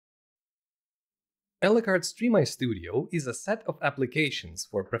Elecard StreamEye Studio is a set of applications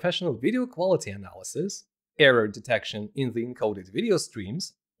for professional video quality analysis, error detection in the encoded video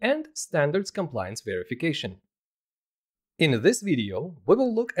streams, and standards compliance verification. In this video, we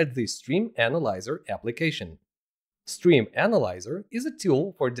will look at the Stream Analyzer application. Stream Analyzer is a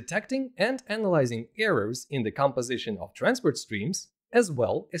tool for detecting and analyzing errors in the composition of transport streams, as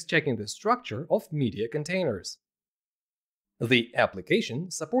well as checking the structure of media containers. The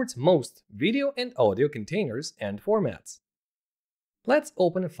application supports most video and audio containers and formats. Let's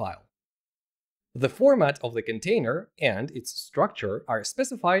open a file. The format of the container and its structure are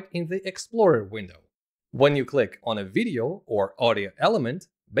specified in the Explorer window. When you click on a video or audio element,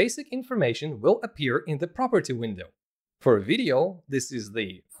 basic information will appear in the Property window. For video, this is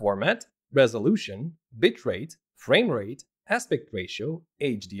the format, resolution, bitrate, frame rate, aspect ratio,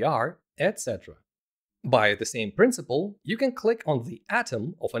 HDR, etc. By the same principle, you can click on the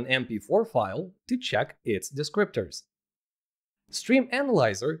atom of an MP4 file to check its descriptors. Stream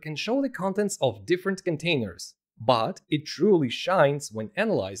Analyzer can show the contents of different containers, but it truly shines when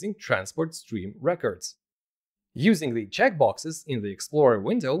analyzing transport stream records. Using the checkboxes in the Explorer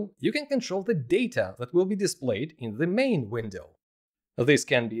window, you can control the data that will be displayed in the main window. This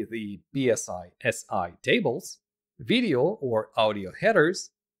can be the PSI-SI tables, video or audio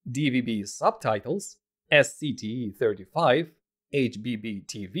headers, DVB subtitles, SCTE35,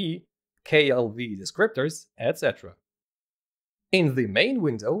 HBB-TV, KLV descriptors, etc. In the main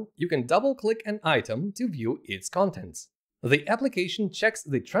window, you can double-click an item to view its contents. The application checks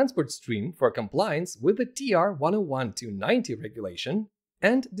the transport stream for compliance with the TR 101-290 regulation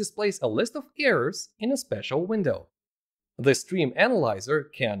and displays a list of errors in a special window. The Stream Analyzer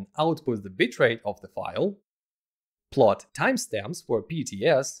can output the bitrate of the file, plot timestamps for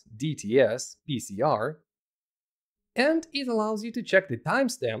PTS, DTS, PCR, and it allows you to check the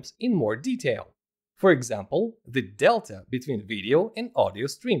timestamps in more detail. For example, the delta between video and audio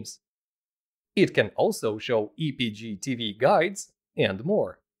streams. It can also show EPG TV guides and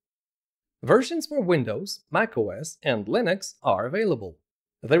more. Versions for Windows, macOS, and Linux are available.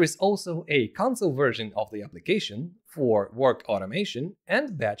 There is also a console version of the application for work automation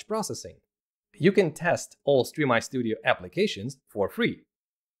and batch processing. You can test all StreamEye Studio applications for free.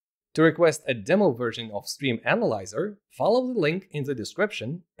 To request a demo version of Stream Analyzer, follow the link in the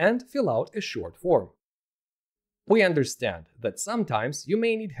description and fill out a short form. We understand that sometimes you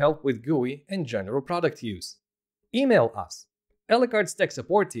may need help with GUI and general product use. Email us. Elecard's tech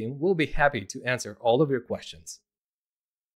support team will be happy to answer all of your questions.